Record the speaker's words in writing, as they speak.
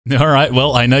Alright,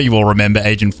 well, I know you all remember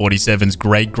Agent 47's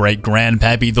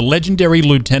great-great-grandpappy, the legendary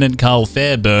Lieutenant Karl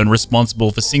Fairburne,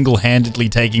 responsible for single-handedly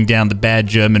taking down the bad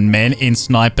German men in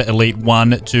Sniper Elite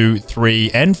 1, 2, 3,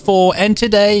 and 4, and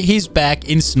today he's back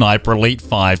in Sniper Elite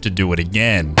 5 to do it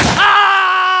again.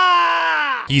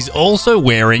 He's also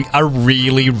wearing a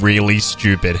really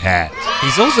stupid hat.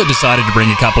 He's also decided to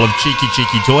bring a couple of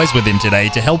cheeky toys with him today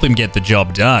to help him get the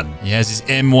job done. He has his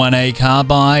M1A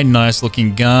carbine, nice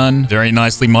looking gun, very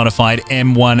nicely modified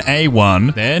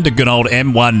M1A1, and a good old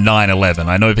M1911.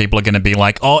 I know people are going to be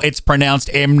like, oh, it's pronounced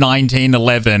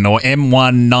M1911 or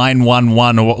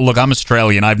M1911. Or, look, I'm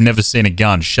Australian. I've never seen a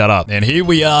gun. Shut up. And here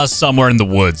we are somewhere in the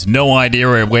woods. No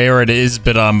idea where it is,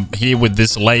 but I'm here with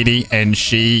this lady and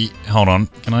she... Hold on.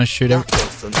 Can I shoot her?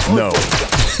 No.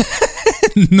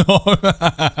 No.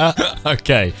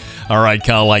 Okay. All right,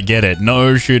 Karl, I get it.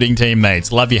 No shooting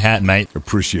teammates. Love your hat, mate.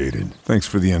 Appreciated. Thanks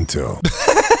for the intel.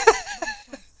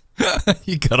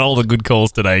 You got all the good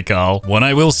calls today, Karl. What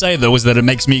I will say, though, is that it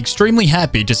makes me extremely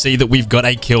happy to see that we've got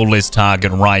a kill list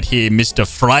target right here, Mr.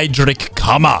 Friedrich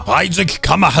Kammer. Friedrich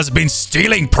Kammer has been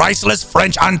stealing priceless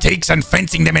French antiques and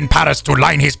fencing them in Paris to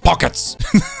line his pockets.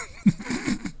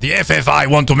 The FFI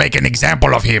want to make an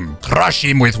example of him. Crush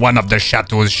him with one of the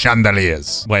chateau's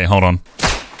chandeliers. Wait, hold on.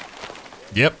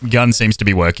 Yep, gun seems to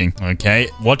be working. Okay,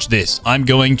 watch this. I'm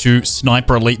going to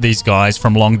sniper elite these guys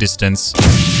from long distance.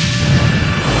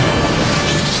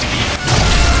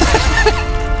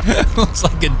 Looks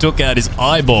like it took out his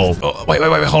eyeball. Oh, wait.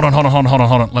 Hold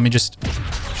on. Let me just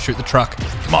shoot the truck.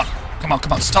 Come on,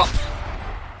 stop.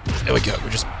 There we go. We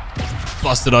just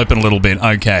busted open a little bit.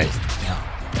 Okay.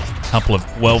 Couple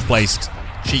of well-placed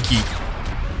cheeky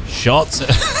shots.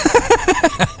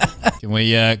 Can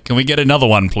we get another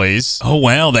one, please? Oh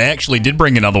wow, they actually did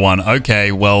bring another one.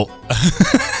 Okay, well,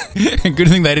 good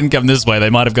thing they didn't come this way. They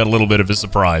might have got a little bit of a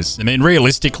surprise. I mean,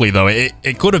 realistically though,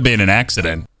 it could have been an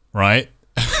accident, right?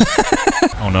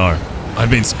 Oh no, I've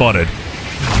been spotted.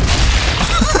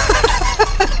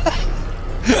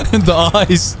 The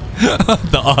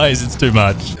eyes, it's too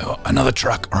much. Oh, another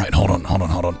truck. All right, hold on.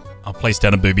 I'll place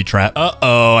down a booby trap.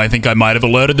 Uh-oh, I think I might have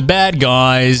alerted the bad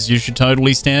guys. You should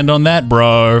totally stand on that,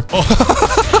 bro.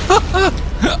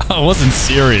 Oh. I wasn't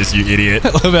serious, you idiot.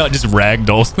 I love how it just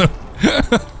ragdolls them.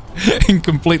 And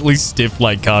completely stiff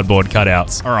like cardboard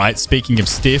cutouts. All right, speaking of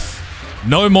stiff,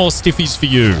 no more stiffies for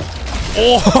you.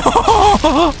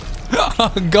 Oh,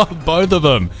 I got both of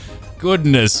them.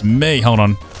 Goodness me. Hold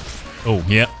on. Oh,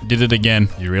 yeah, did it again.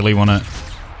 You really want to...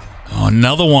 Oh,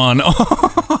 another one.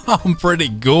 Oh, I'm pretty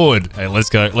good. Hey, let's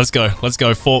go.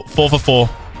 Four for four.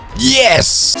 Yes!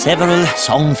 Several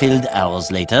song-filled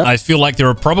hours later. I feel like there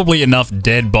are probably enough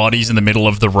dead bodies in the middle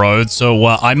of the road, so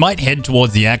I might head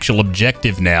towards the actual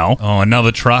objective now. Oh,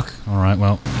 another truck. All right,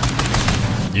 well,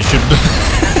 you should...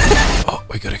 Oh,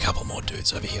 we got a couple more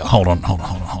dudes over here. Hold on.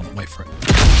 Wait for it.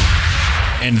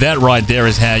 And that right there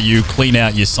is how you clean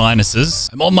out your sinuses.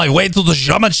 I'm on my way to the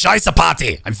German Scheisse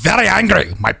party. I'm very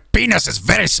angry. My penis is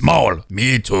very small.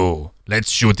 Me too. Let's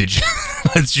shoot each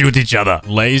other.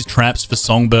 Lays traps for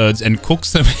songbirds and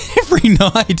cooks them every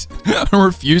night.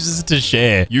 Refuses to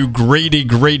share. You greedy,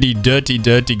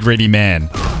 dirty man.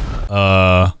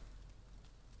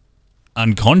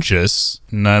 Unconscious?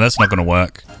 No, that's not gonna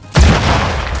work.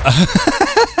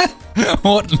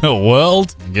 What in the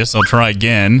world? I guess I'll try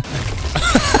again.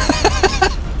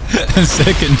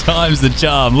 Second time's the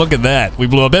charm. Look at that. We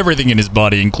blew up everything in his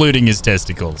body, including his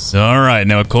testicles. Alright,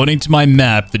 now according to my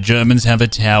map, the Germans have a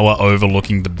tower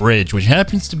overlooking the bridge, which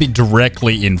happens to be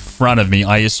directly in front of me.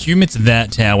 I assume it's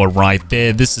that tower right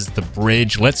there. This is the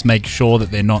bridge. Let's make sure that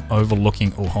they're not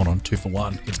overlooking... Oh, hold on. 2 for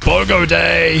 1. It's BOGO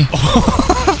day!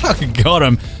 Got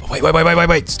him.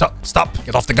 Wait. Stop.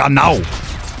 Get off the gun now.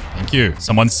 Thank you.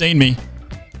 Someone's seen me.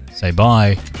 Say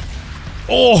bye.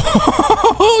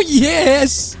 Oh,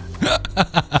 yes!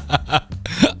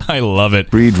 I love it.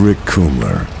 Friedrich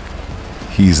Kummler.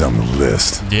 He's on the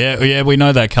list. Yeah, we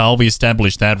know that, Karl. We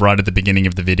established that right at the beginning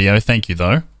of the video. Thank you,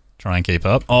 though. Try and keep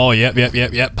up. Oh, yep.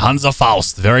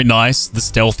 Panzerfaust. Very nice. The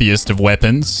stealthiest of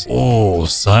weapons. Oh,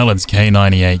 silence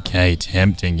K98K.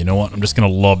 Tempting. You know what? I'm just going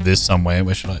to lob this somewhere.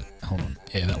 Where should I? Hold on.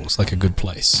 Yeah, that looks like a good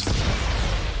place.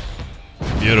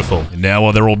 Beautiful. And now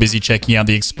while they're all busy checking out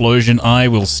the explosion, I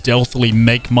will stealthily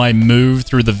make my move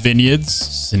through the vineyards,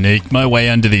 sneak my way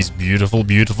under these beautiful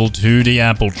 2D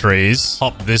apple trees,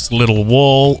 hop this little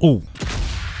wall. Ooh.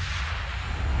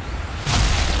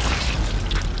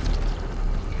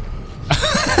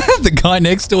 The guy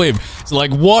next to him. It's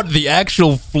like, what the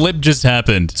actual flip just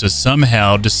happened? So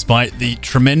somehow, despite the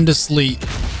tremendously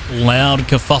loud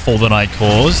kerfuffle that I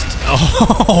caused.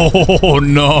 Oh,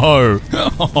 no.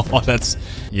 Oh, that's...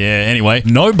 Yeah, anyway.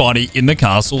 Nobody in the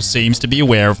castle seems to be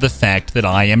aware of the fact that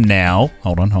I am now...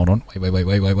 Hold on.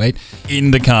 Wait.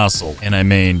 In the castle. And I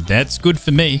mean, that's good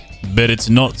for me, but it's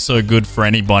not so good for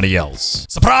anybody else.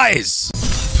 Surprise!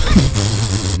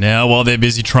 Now, while they're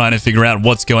busy trying to figure out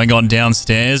what's going on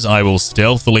downstairs, I will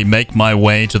stealthily make my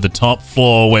way to the top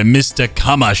floor where Mr.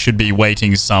 Cummer should be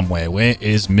waiting somewhere. Where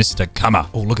is Mr. Cummer?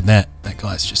 Oh, look at that. That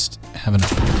guy's just having a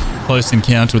close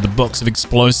encounter with a box of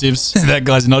explosives. That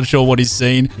guy's not sure what he's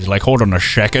seen. He's like, hold on a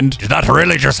second. Did that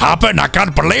really just happen? I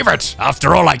can't believe it.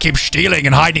 After all, I keep stealing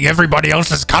and hiding everybody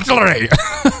else's cutlery.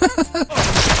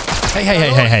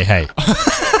 Hey.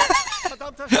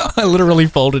 I literally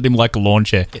folded him like a lawn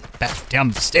chair. Get back down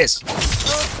the stairs.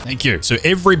 Thank you. So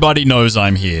everybody knows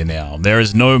I'm here now. There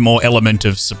is no more element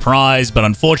of surprise, but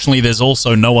unfortunately there's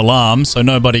also no alarm, so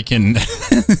nobody can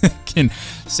can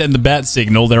send the bat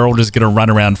signal. They're all just going to run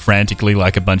around frantically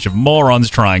like a bunch of morons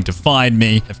trying to find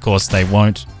me. Of course they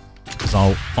won't, because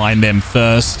I'll find them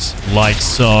first, like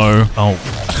so. Oh.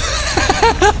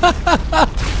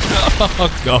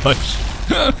 Oh, gosh.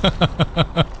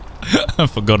 I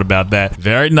forgot about that.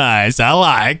 Very nice. I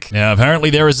like. Now,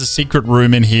 apparently there is a secret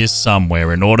room in here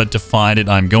somewhere. In order to find it,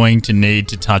 I'm going to need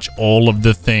to touch all of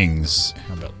the things.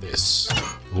 How about this?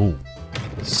 Ooh.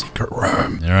 Secret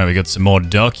room. All right, we got some more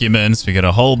documents. We got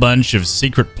a whole bunch of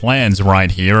secret plans right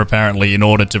here, apparently, in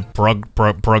order to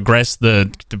progress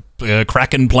the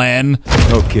Kraken plan.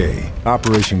 Okay,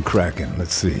 Operation Kraken.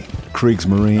 Let's see.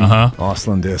 Kriegsmarine,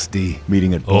 Ausland SD,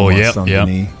 meeting at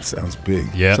Saint-Denis. Sounds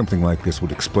big. Yep. Something like this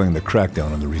would explain the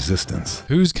crackdown on the resistance.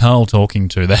 Who's Karl talking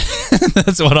to?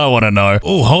 That's what I want to know.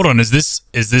 Oh, hold on. Are you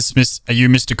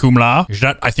Mr.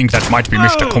 Kumla? I think that might be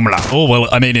Mr. Kumla. Oh, well,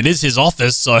 I mean, it is his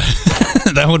office, so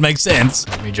that would make sense.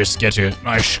 Let me just get a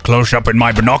nice close-up in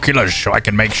my binoculars so I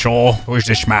can make sure. Who is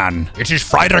this man? It is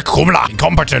Friedrich Kumla,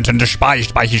 incompetent and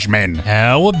despised by his men.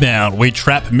 How about we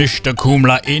trap Mr.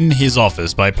 Kumla in his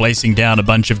office by placing down a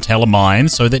bunch of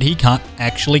telemines so that he can't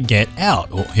actually get out.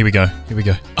 Oh, here we go.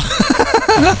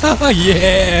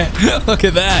 Yeah, look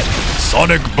at that.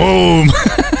 Sonic boom.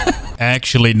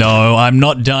 Actually, no, I'm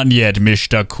not done yet,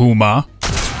 Mr. Kuma.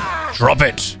 Drop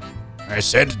it. I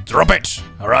said drop it,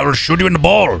 or I will shoot you in the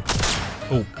ball.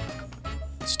 Oh,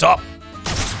 stop.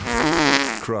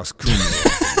 Cross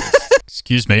Kumla.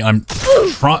 Excuse me, I'm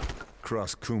trying.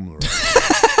 Cross Kumla.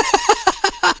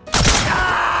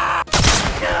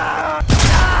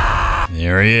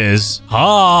 There he is.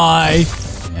 Hi.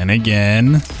 And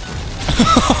again.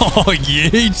 Oh,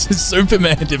 yeet.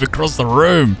 Superman him across the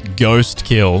room. Ghost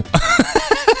kill.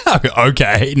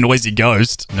 Okay, noisy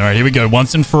ghost. All right, here we go.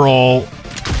 Once and for all.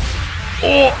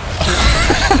 Oh.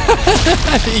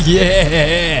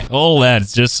 Yeah. All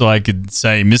that's just so I could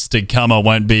say Mr. Cummer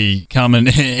won't be coming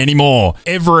anymore.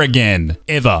 Ever again.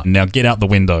 Ever. Now get out the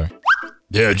window.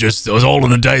 Yeah, it was all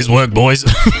in a day's work, boys.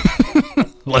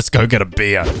 Let's go get a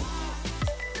beer.